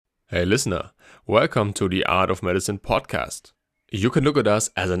Hey listener, welcome to the Art of Medicine podcast. You can look at us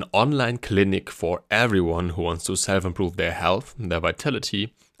as an online clinic for everyone who wants to self-improve their health, their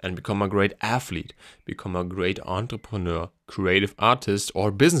vitality, and become a great athlete, become a great entrepreneur, creative artist,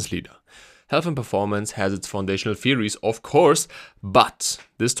 or business leader. Health and performance has its foundational theories, of course, but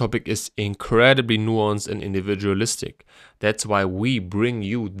this topic is incredibly nuanced and individualistic. That's why we bring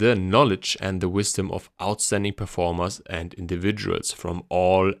you the knowledge and the wisdom of outstanding performers and individuals from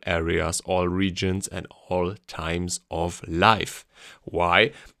all areas, all regions, and all times of life.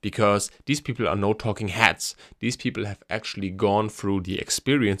 Why? Because these people are no talking heads. These people have actually gone through the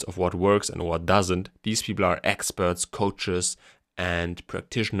experience of what works and what doesn't. These people are experts, coaches, and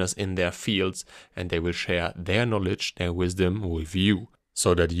practitioners in their fields, and they will share their knowledge, their wisdom with you,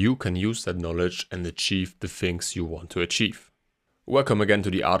 so that you can use that knowledge and achieve the things you want to achieve. Welcome again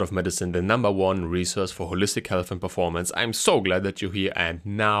to the Art of Medicine, the number one resource for holistic health and performance. I'm so glad that you're here, and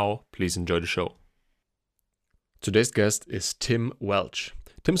now please enjoy the show. Today's guest is Tim Welch.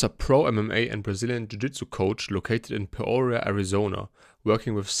 Tim's a pro MMA and Brazilian Jiu-Jitsu coach located in Peoria, Arizona,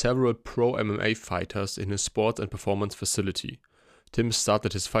 working with several pro MMA fighters in his sports and performance facility. Tim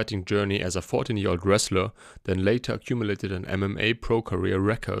started his fighting journey as a 14-year-old wrestler, then later accumulated an MMA pro career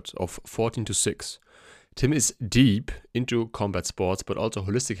record of 14-6. Tim is deep into combat sports but also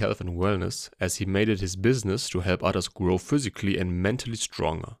holistic health and wellness, as he made it his business to help others grow physically and mentally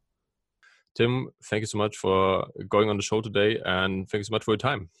stronger. Tim, thank you so much for going on the show today, and thank you so much for your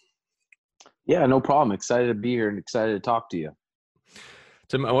time. Yeah, no problem. Excited to be here and excited to talk to you.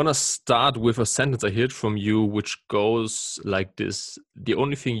 Tim, I want to start with a sentence I heard from you, which goes like this: the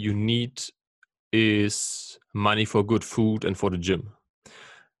only thing you need is money for good food and for the gym.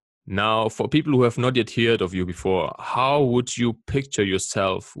 Now, for people who have not yet heard of you before, how would you picture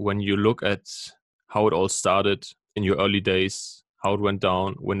yourself when you look at how it all started in your early days, how it went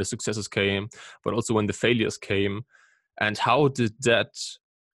down, when the successes came, but also when the failures came? And how did that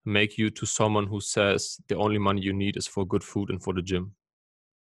make you to someone who says the only money you need is for good food and for the gym?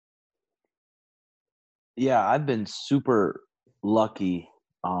 Yeah, I've been super lucky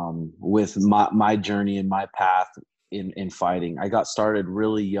with my journey and my path in fighting. I got started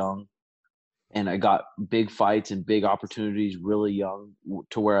really young, and I got big fights and big opportunities really young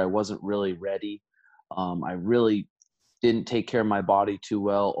to where I wasn't really ready. I really didn't take care of my body too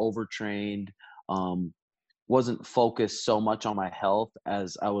well, overtrained, wasn't focused so much on my health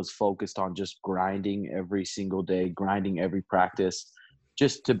as I was focused on just grinding every single day, grinding every practice,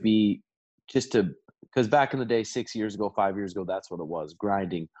 just to be, just to, because back in the day, 6 years ago, 5 years ago, that's what it was,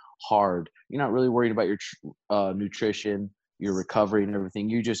 grinding hard. You're not really worried about your nutrition, your recovery, and everything.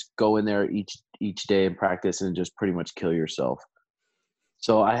 You just go in there each day and practice and just pretty much kill yourself.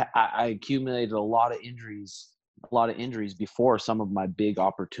 So I accumulated a lot of injuries before some of my big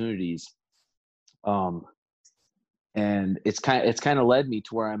opportunities. Um, and it's kind of led me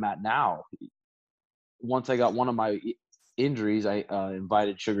to where I'm at now. Once I got one of my injuries, I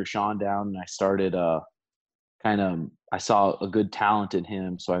invited Sugar Sean down, and I started I saw a good talent in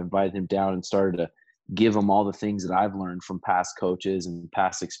him, so I invited him down and started to give him all the things that I've learned from past coaches and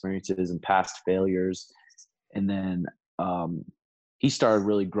past experiences and past failures. And then he started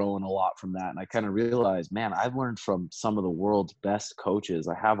really growing a lot from that, and I kind of realized, man, I've learned from some of the world's best coaches.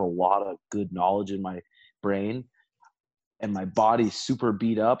 I have a lot of good knowledge in my brain, and my body's super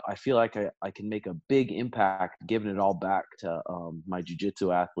beat up. I feel like I can make a big impact giving it all back to my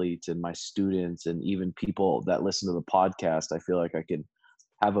jiu-jitsu athletes and my students and even people that listen to the podcast. I feel like I can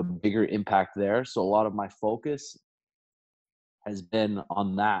have a bigger impact there. So a lot of my focus has been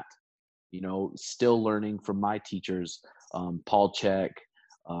on that, still learning from my teachers, Paul Chek,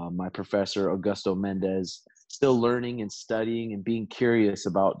 my professor, Augusto Mendez, still learning and studying and being curious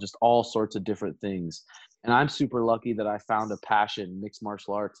about just all sorts of different things. And I'm super lucky that I found a passion, mixed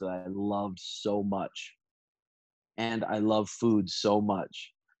martial arts, that I loved so much. And I love food so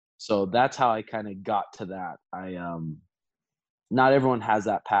much. So that's how I kind of got to that. Not everyone has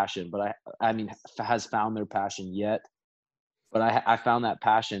that passion, but I mean, has found their passion yet. But I found that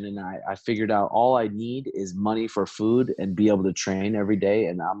passion, and I figured out all I need is money for food and be able to train every day.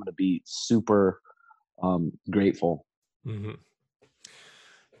 And I'm going to be super grateful. Mm-hmm.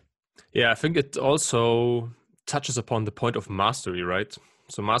 Yeah, I think it also touches upon the point of mastery, right?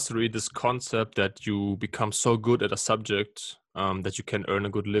 So mastery, this concept that you become so good at a subject that you can earn a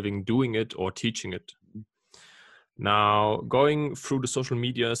good living doing it or teaching it. Now, going through the social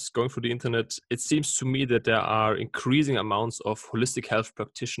medias, going through the internet, it seems to me that there are increasing amounts of holistic health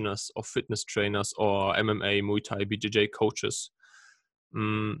practitioners or fitness trainers or MMA, Muay Thai, BJJ coaches.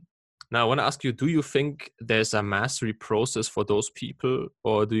 Now, I want to ask you, do you think there's a mastery process for those people?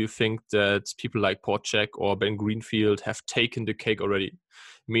 Or do you think that people like Porchek or Ben Greenfield have taken the cake already?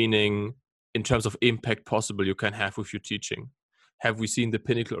 Meaning, in terms of impact possible you can have with your teaching. Have we seen the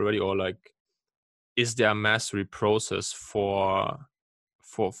pinnacle already? Or like, is there a mastery process for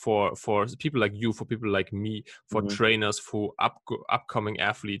people like you, for people like me, for Mhm. trainers, for upcoming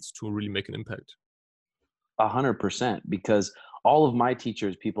athletes to really make an impact? 100%, because all of my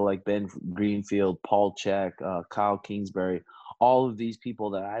teachers, people like Ben Greenfield, Paul Check, Kyle Kingsbury, all of these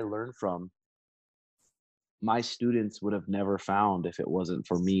people that I learned from, my students would have never found if it wasn't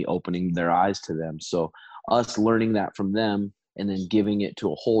for me opening their eyes to them. So us learning that from them and then giving it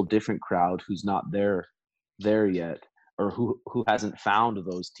to a whole different crowd who's not there yet, or who hasn't found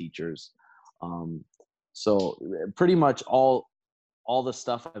those teachers. Um, so pretty much all the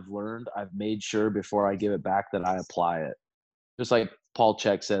stuff I've learned, I've made sure before I give it back that I apply it. Just like Paul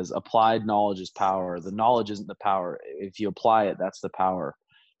Chek says, applied knowledge is power. The knowledge isn't the power. If you apply it, that's the power.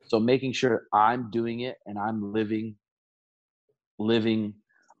 So making sure I'm doing it and I'm living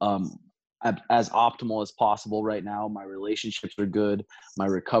um, as optimal as possible right now. My relationships are good. My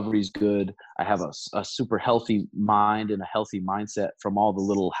recovery is good. I have a super healthy mind and a healthy mindset from all the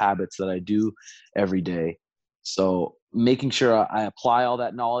little habits that I do every day. So making sure I apply all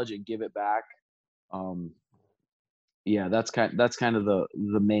that knowledge and give it back. Um, yeah, that's kind of the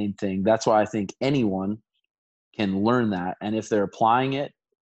main thing. That's why I think anyone can learn that, and if they're applying it,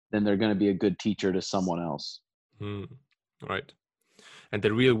 then they're going to be a good teacher to someone else. Right. And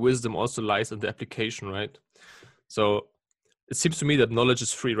the real wisdom also lies in the application, right? So it seems to me that knowledge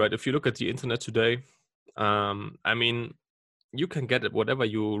is free, right? If you look at the internet today, I mean, you can get whatever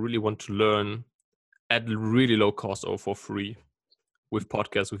you really want to learn at really low cost or for free with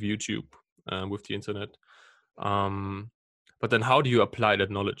podcasts, with YouTube, with the internet. But then how do you apply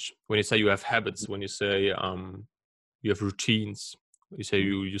that knowledge? When you say you have habits, when you say you have routines, you say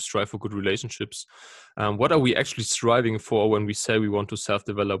you strive for good relationships. What are we actually striving for when we say we want to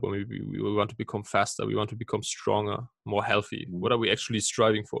self-develop, when we want to become faster, we want to become stronger, more healthy? What are we actually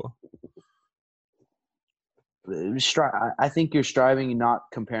striving for? I think you're striving, not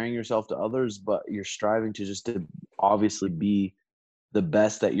comparing yourself to others, but you're striving to just to obviously be the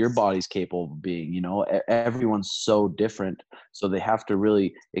best that your body's capable of being. You know, everyone's so different, so they have to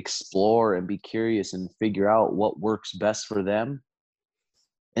really explore and be curious and figure out what works best for them,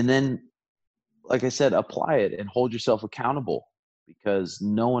 and then, like I said, apply it and hold yourself accountable, because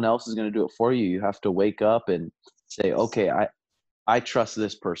no one else is going to do it for you. You have to wake up and say, okay, I trust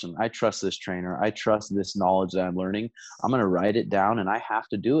this person. I trust this trainer. I trust this knowledge that I'm learning. I'm going to write it down and I have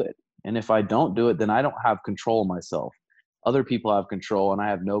to do it. And if I don't do it, then I don't have control of myself. Other people have control and I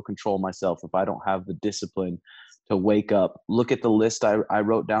have no control of myself if I don't have the discipline to wake up, look at the list I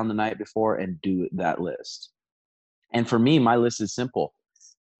wrote down the night before and do that list. And for me, my list is simple.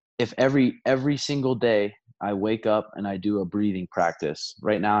 If every single day I wake up and I do a breathing practice.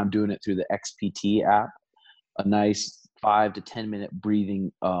 Right now I'm doing it through the XPT app, a nice 5 to 10 minute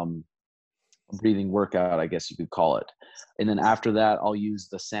breathing workout, I guess you could call it. And then after that, I'll use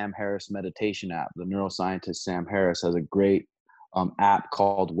the Sam Harris meditation app. The neuroscientist Sam Harris has a great app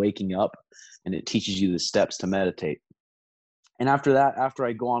called Waking Up, and it teaches you the steps to meditate. And after that, after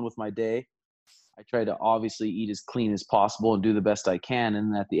I go on with my day, I try to obviously eat as clean as possible and do the best I can.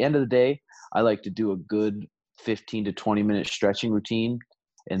 And at the end of the day, I like to do a good 15 to 20 minute stretching routine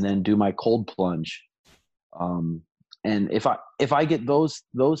and then do my cold plunge. Um, and if I get those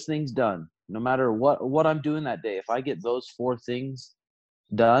things done, no matter what I'm doing that day, if I get those four things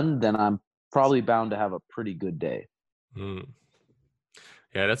done, then I'm probably bound to have a pretty good day.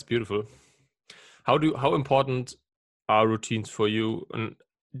 Yeah, that's beautiful. How important are routines for you? And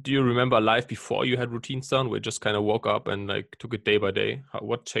do you remember a life before you had routines done, where you just kind of woke up and like took it day by day?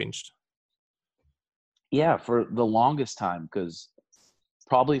 What changed? Yeah, for the longest time, because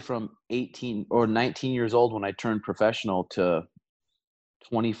probably from 18 or 19 years old when I turned professional to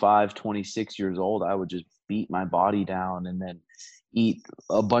 25, 26 years old, I would just beat my body down and then eat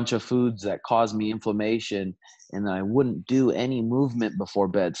a bunch of foods that caused me inflammation. And then I wouldn't do any movement before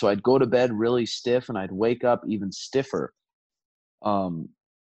bed. So I'd go to bed really stiff and I'd wake up even stiffer. Um,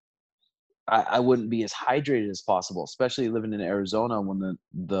 I wouldn't be as hydrated as possible, especially living in Arizona when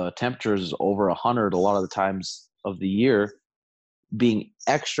the temperature is over 100 a lot of the times of the year. Being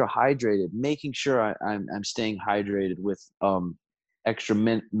extra hydrated, making sure I'm staying hydrated with extra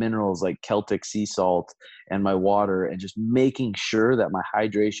minerals like Celtic sea salt and my water, and just making sure that my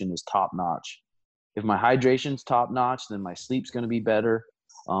hydration is top notch. If my hydration's top notch, then my sleep's going to be better.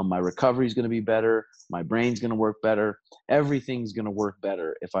 My recovery is going to be better. My brain's going to work better. Everything's going to work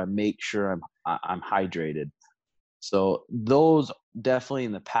better if I make sure I'm hydrated. So those definitely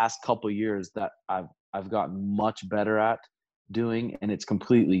in the past couple of years that I've gotten much better at doing, and it's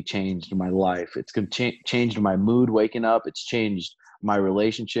completely changed my life. It's changed my mood waking up. It's changed my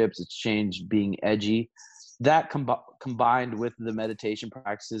relationships. It's changed being edgy. That combined with the meditation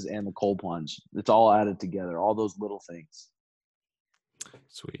practices and the cold plunge, it's all added together. All those little things.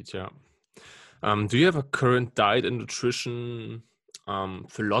 Sweet, yeah. Do you have a current diet and nutrition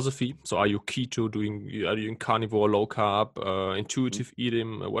philosophy? So are you keto, are you in carnivore, low carb, intuitive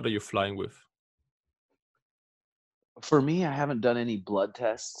eating? What are you flying with? For me, I haven't done any blood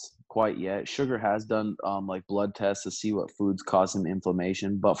tests quite yet. Sugar has done like blood tests to see what foods cause him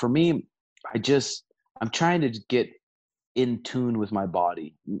inflammation. But for me, I'm trying to get in tune with my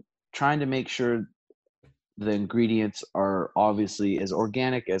body, trying to make sure the ingredients are obviously as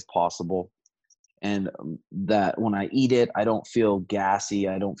organic as possible. And that when I eat it, I don't feel gassy.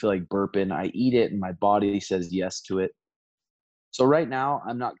 I don't feel like burping. I eat it and my body says yes to it. So right now,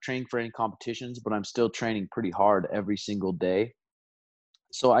 I'm not training for any competitions, but I'm still training pretty hard every single day.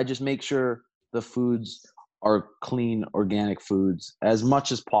 So I just make sure the foods are clean, organic foods as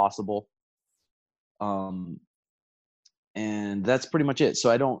much as possible. Um, and that's pretty much it. So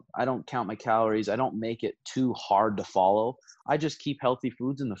I don't count my calories. I don't make it too hard to follow. I just keep healthy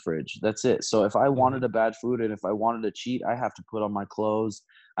foods in the fridge. That's it. So if I wanted a bad food and if I wanted to cheat, I have to put on my clothes.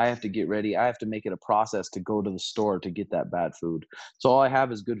 I have to get ready. I have to make it a process to go to the store to get that bad food. So all I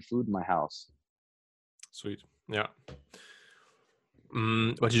have is good food in my house. Sweet, yeah.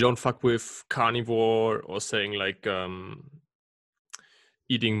 But you don't fuck with carnivore or saying like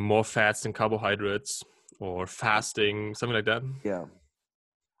eating more fats than carbohydrates or fasting, something like that? Yeah.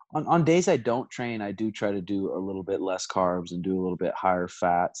 On days I don't train, I do try to do a little bit less carbs and do a little bit higher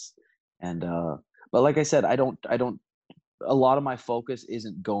fats. And but like I said, I don't a lot of my focus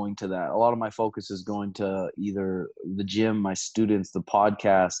isn't going to that. A lot of my focus is going to either the gym, my students, the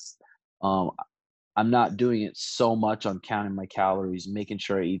podcasts. Um, I'm not doing it so much on counting my calories, making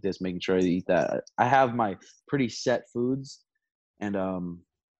sure I eat this, making sure I eat that. I have my pretty set foods, and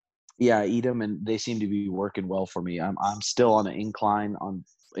yeah, I eat them, and they seem to be working well for me. I'm still on an incline on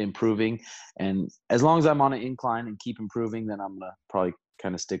improving, and as long as I'm on an incline and keep improving, then I'm gonna probably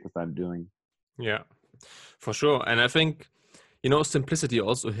kind of stick with what I'm doing. Yeah, for sure. And I think, simplicity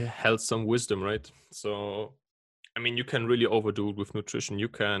also held some wisdom, right? So, I mean, you can really overdo it with nutrition. You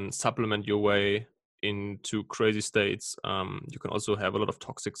can supplement your way into crazy states. You can also have a lot of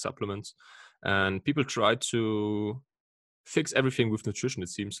toxic supplements. And people try to fix everything with nutrition, it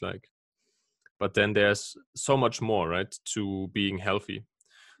seems like. But then there's so much more, right, to being healthy.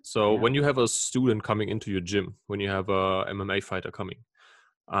 So Yeah. when you have a student coming into your gym, when you have a MMA fighter coming,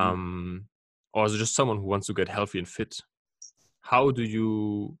 Mhm. or is it just someone who wants to get healthy and fit, how do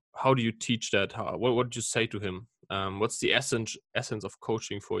you teach that? What do you say to him? What's the essence of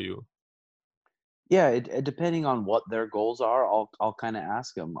coaching for you? Yeah, depending on what their goals are, I'll kind of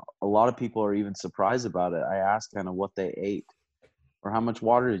ask them. A lot of people are even surprised about it. I ask kind of what they ate, or how much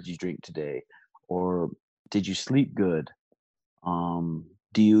water did you drink today, or did you sleep good?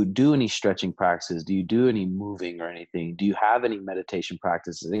 Do you do any stretching practices? Do you do any moving or anything? Do you have any meditation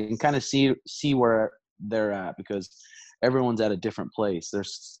practices? And kind of see where they're at, because everyone's at a different place.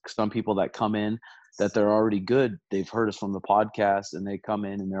 There's some people that come in that they're already good. They've heard us from the podcast, and they come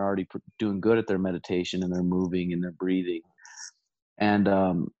in and they're already doing good at their meditation, and they're moving and they're breathing. And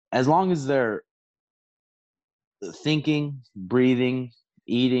as long as they're thinking, breathing,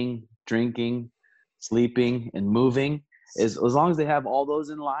 eating, drinking, sleeping, and moving, as long as they have all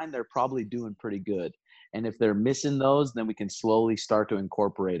those in line, they're probably doing pretty good. And if they're missing those, then we can slowly start to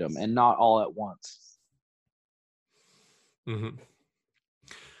incorporate them, and not all at once. Hmm.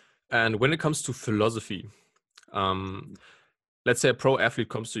 And when it comes to philosophy, um, let's say a pro athlete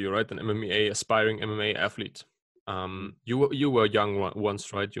comes to you, right? An MMA, aspiring MMA athlete. You were young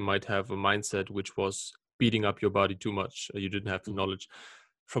once, right? You might have a mindset which was beating up your body too much. You didn't have the knowledge.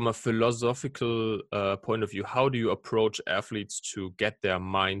 From a philosophical point of view, how do you approach athletes to get their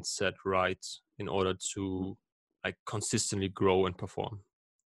mindset right in order to like consistently grow and perform?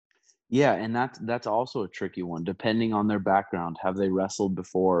 Yeah, and that's also a tricky one, depending on their background. Have they wrestled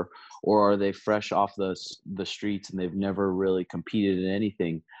before, or are they fresh off the streets and they've never really competed in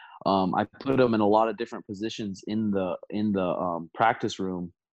anything? I put them in a lot of different positions in the practice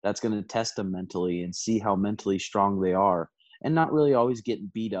room. That's going to test them mentally and see how mentally strong they are, and not really always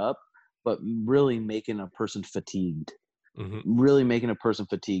getting beat up, but really making a person fatigued. Hmm. Really making a person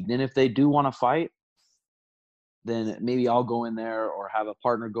fatigued. And if they do want to fight, then maybe I'll go in there or have a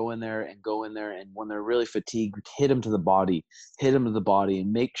partner go in there and go in there. And when they're really fatigued, hit them to the body,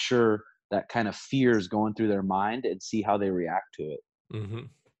 and make sure that kind of fear is going through their mind and see how they react to it. Mm-hmm.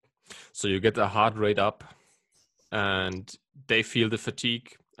 So you get the heart rate up and they feel the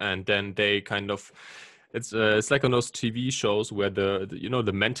fatigue, and then they kind of, it's like on those TV shows where the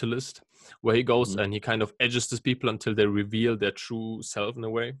mentalist, where he goes Mm-hmm. and he kind of edges these people until they reveal their true self in a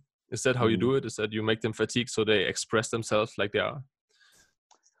way. Is that how you Mm-hmm. do it? Is that you make them fatigue so they express themselves like they are?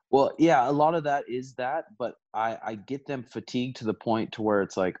 Well, yeah, a lot of that is that, but I get them fatigued to the point to where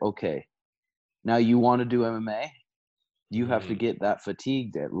it's like, okay, now you want to do MMA? You have to Mm, get that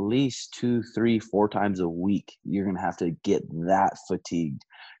fatigued at least 2, 3, 4 times a week. You're gonna have to get that fatigued.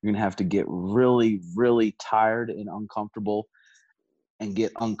 You're gonna have to get really, really tired and uncomfortable, and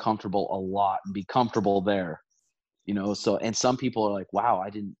get uncomfortable a lot and be comfortable there. So, and some people are like, wow, I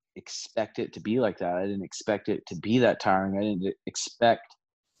didn't expect it to be like that. I didn't expect it to be that tiring. I didn't expect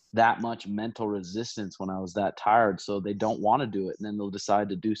that much mental resistance when I was that tired. So they don't want to do it. And then they'll decide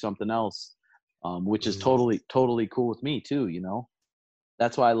to do something else, which is mm, totally, totally cool with me too.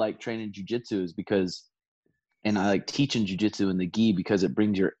 That's why I like training jujitsu, is because, and I like teaching jujitsu in the gi, because it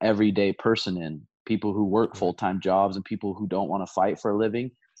brings your everyday person in, people who work right. full-time jobs and people who don't want to fight for a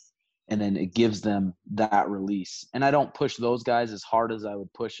living. And then it gives them that release. And I don't push those guys as hard as I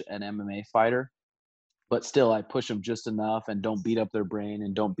would push an MMA fighter, but still I push them just enough and don't beat up their brain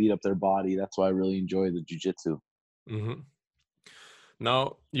and don't beat up their body. That's why I really enjoy the jujitsu. Mm-hmm.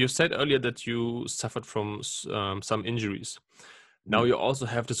 Now, you said earlier that you suffered from some injuries. Now Mm. you also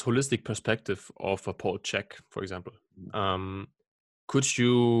have this holistic perspective of a Paul Check, for example. Um, could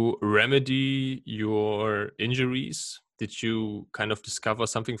you remedy your injuries? Did you kind of discover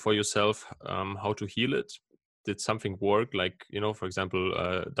something for yourself, how to heal it? Did something work? Like, for example,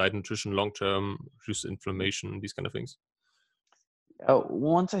 diet, nutrition, long term, reduce inflammation, these kind of things?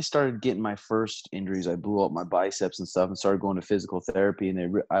 Once I started getting my first injuries, I blew up my biceps and stuff and started going to physical therapy.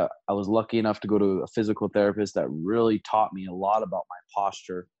 And I was lucky enough to go to a physical therapist that really taught me a lot about my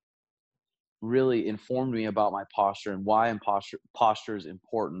posture, really informed me about my posture and why posture is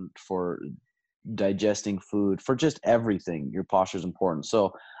important for digesting food, for just everything. Your posture is important.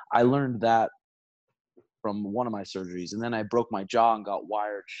 So I learned that from one of my surgeries, and then I broke my jaw and got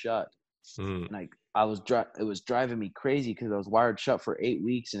wired shut. Mm, And it was driving me crazy because I was wired shut for 8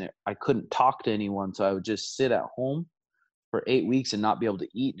 weeks, and I couldn't talk to anyone. So I would just sit at home for 8 weeks and not be able to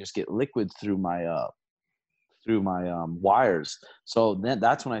eat, just get liquid through my wires. So then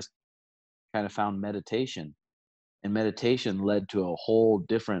that's when I kind of found meditation, and meditation led to a whole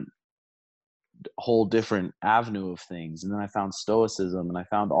different avenue of things. And then I found stoicism, and I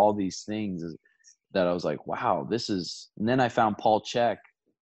found all these things that I was like, wow, this is. And then I found Paul Chek,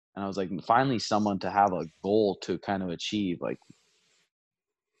 and I was like, finally someone to have a goal to kind of achieve. Like,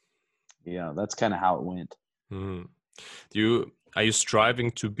 yeah, that's kind of how it went. mm. Are you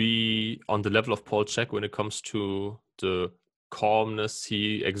striving to be on the level of Paul Check when it comes to the calmness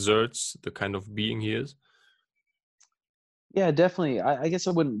he exerts, the kind of being he is? Yeah, definitely. I guess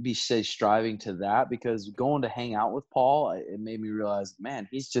I wouldn't be say striving to that, because going to hang out with Paul, it made me realize, man,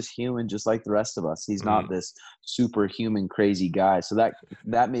 he's just human, just like the rest of us. He's not Mm, this superhuman, crazy guy. So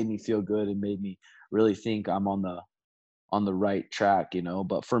that made me feel good and made me really think I'm on the right track.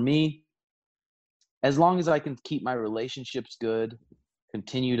 But for me, as long as I can keep my relationships good,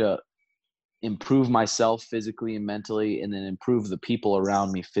 continue to improve myself physically and mentally, and then improve the people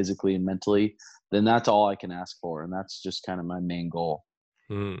around me physically and mentally, then that's all I can ask for. And that's just kind of my main goal.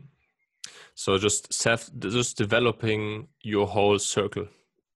 mm. So just developing your whole circle.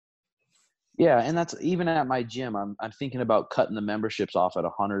 Yeah, and that's even at my gym. I'm thinking about cutting the memberships off at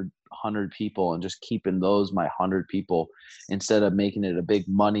 100 people and just keeping those my 100 people, instead of making it a big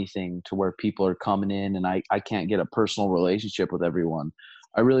money thing to where people are coming in and I can't get a personal relationship with everyone.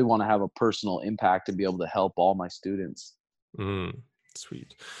 I really want to have a personal impact and be able to help all my students. Mm,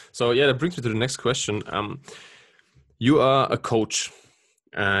 sweet. So yeah, that brings me to the next question. You are a coach,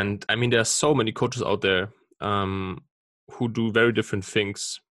 and I mean there are so many coaches out there who do very different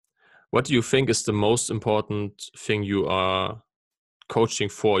things. What do you think is the most important thing you are coaching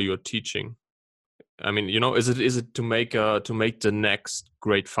for? You're teaching. I mean, is it to make the next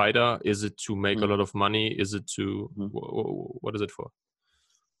great fighter? Is it to make a lot of money? Is it to Mhm. what is it for?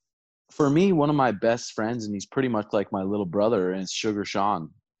 For me, one of my best friends, and he's pretty much like my little brother, and it's Sugar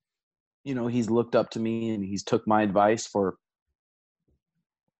Sean. He's looked up to me and he's took my advice for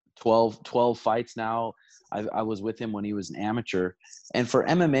 12 fights now. I was with him when he was an amateur. And for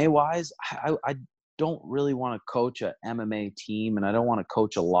MMA wise, I don't really want to coach a MMA team, and I don't want to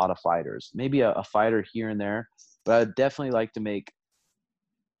coach a lot of fighters. Maybe a fighter here and there. but I'd definitely like to make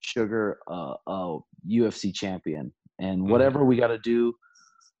Sugar a UFC champion. And Mm-hmm. whatever we got to do,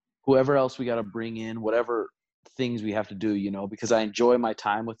 whoever else we got to bring in, whatever things we have to do, because I enjoy my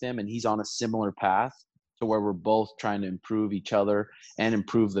time with him and he's on a similar path to where we're both trying to improve each other and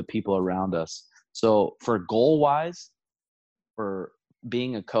improve the people around us. So for goal wise, for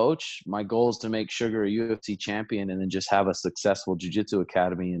being a coach, my goal is to make Sugar a UFC champion and then just have a successful jiu-jitsu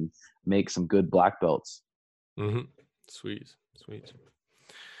academy and make some good black belts. Mm-hmm. Sweet.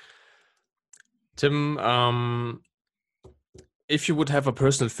 Tim, if you would have a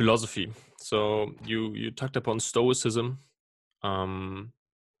personal philosophy, so you talked upon stoicism. Do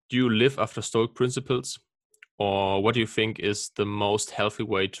you live after Stoic principles, or what do you think is the most healthy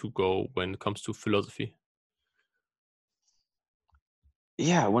way to go when it comes to philosophy?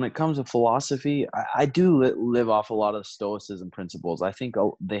 Yeah, when it comes to philosophy, I do live off a lot of Stoicism principles. I think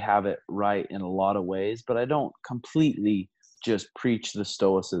they have it right in a lot of ways, but I don't completely just preach the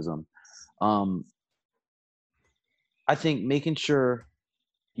Stoicism. Um, I think making sure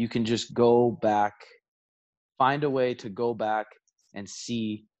you can just go back, find a way to go back and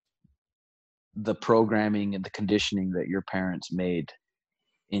see the programming and the conditioning that your parents made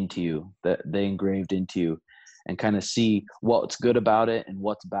into you, that they engraved into you, and kind of see what's good about it and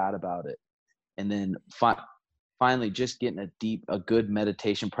what's bad about it. And then finally just getting a good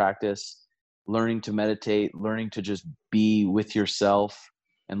meditation practice, learning to meditate, learning to just be with yourself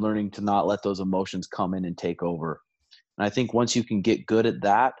and learning to not let those emotions come in and take over. And I think once you can get good at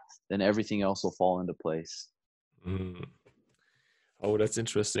that, then everything else will fall into place. Mm. Oh, that's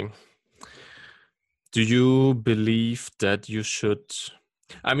interesting. Do you believe that you should,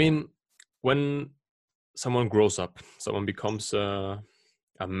 I mean, when someone grows up, someone becomes a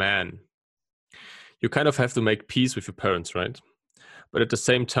man, you kind of have to make peace with your parents, right? But at the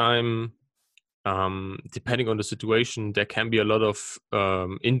same time, depending on the situation, there can be a lot of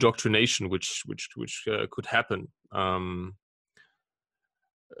indoctrination which could happen.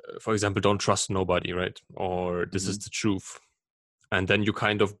 For example, don't trust nobody, right? Or this is Mm-hmm. the truth. And then you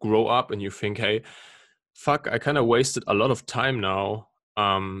kind of grow up and you think, hey, fuck, I kind of wasted a lot of time now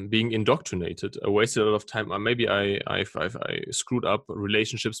being indoctrinated. I wasted a lot of time. Maybe I screwed up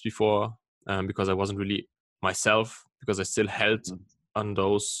relationships before because I wasn't really myself, because I still held Mm-hmm. on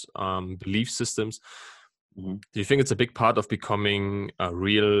those belief systems. Mm-hmm. Do you think it's a big part of becoming a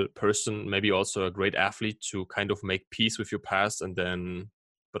real person, maybe also a great athlete, to kind of make peace with your past and then,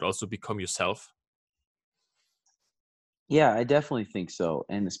 but also become yourself? Yeah, I definitely think so.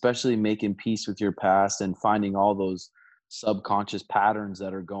 And especially making peace with your past and finding all those subconscious patterns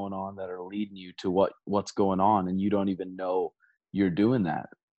that are going on that are leading you to what's going on and you don't even know you're doing that.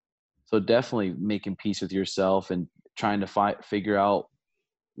 So definitely making peace with yourself and trying to figure out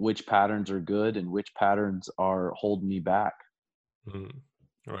which patterns are good and which patterns are holding me back. Mm,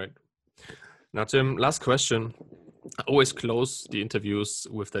 right. Now, Tim, last question. I always close the interviews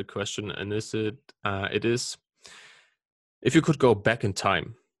with that question, and it is, if you could go back in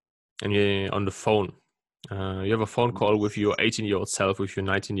time and you're on the phone, you have a phone Mhm. call with your 18-year-old self, with your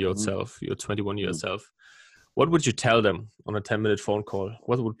 19-year-old Mhm. self, your 21-year Mhm. self, what would you tell them on a 10-minute phone call?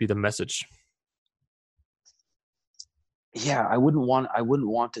 What would be the message? Yeah, I wouldn't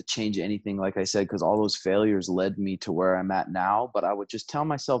want to change anything, like I said, because all those failures led me to where I'm at now. But I would just tell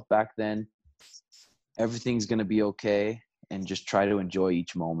myself back then, everything's gonna be okay, and just try to enjoy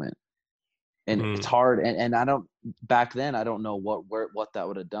each moment. And it's Mm, hard, and I don't back then I don't know what that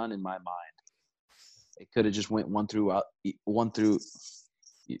would have done in my mind. It could have just went one through one through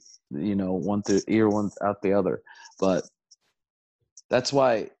ear, one out the other. But that's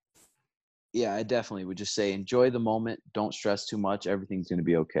why, yeah, I definitely would just say enjoy the moment, don't stress too much, everything's gonna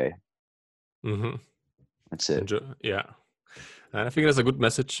be okay. mm-hmm. That's it. Enjoy, yeah. And I think that's a good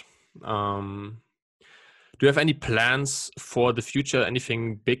message. Um, Do you have any plans for the future?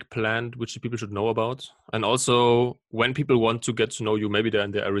 Anything big planned which the people should know about? And also, when people want to get to know you, maybe they're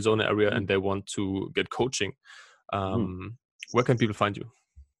in the Arizona area Mhm. and they want to get coaching, Mhm. where can people find you?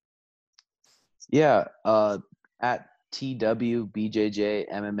 Yeah, at TWBJJ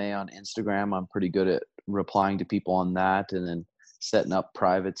MMA on Instagram. I'm pretty good at replying to people on that and then setting up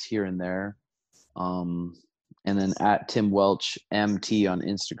privates here and there. Um, and then at Tim Welch MT on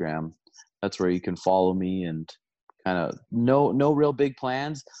Instagram. That's where you can follow me and kind of no real big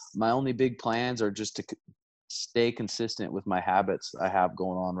plans. My only big plans are just to stay consistent with my habits I have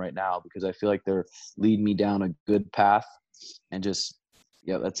going on right now because I feel like they're leading me down a good path and just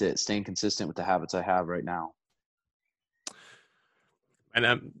yeah, that's it. Staying consistent with the habits I have right now.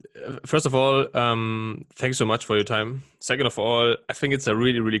 And first of all, thanks so much for your time. Second of all, I think it's a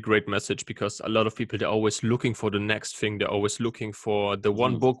really, really great message because a lot of people, they're always looking for the next thing. They're always looking for the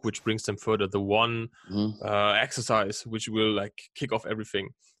one Mhm. book which brings them further, the one Mhm. exercise which will like kick off everything.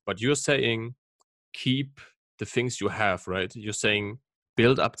 But you're saying keep the things you have, right? You're saying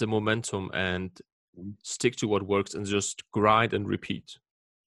build up the momentum and stick to what works and just grind and repeat.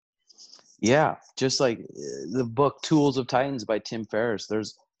 Yeah, just like the book Tools of Titans by Tim Ferriss.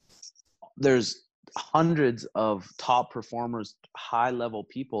 There's hundreds of top performers, high level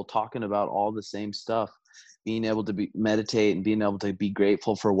people talking about all the same stuff, being able to meditate and being able to be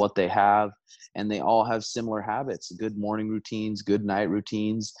grateful for what they have, and they all have similar habits, good morning routines, good night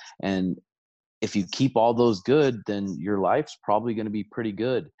routines. And if you keep all those good, then your life's probably going to be pretty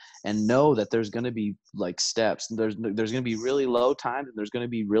good. And know that there's going to be like steps. There's going to be really low times and there's going to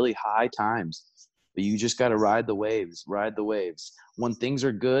be really high times. But you just got to ride the waves, ride the waves. When things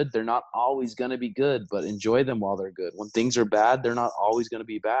are good, they're not always going to be good, but enjoy them while they're good. When things are bad, they're not always going to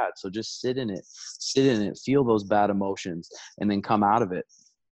be bad. So just sit in it, feel those bad emotions, and then come out of it.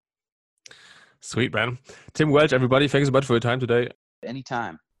 Sweet, man. Tim Welch, everybody, thanks so much for your time today.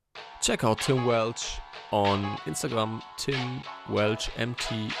 Anytime. Check out Tim Welch on Instagram, Tim Welch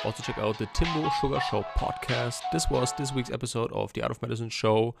MT. Also check out the Timbo Sugar Show podcast. This was this week's episode of the Art of Medicine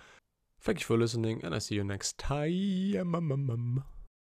show. Thank you for listening, and I see you next time.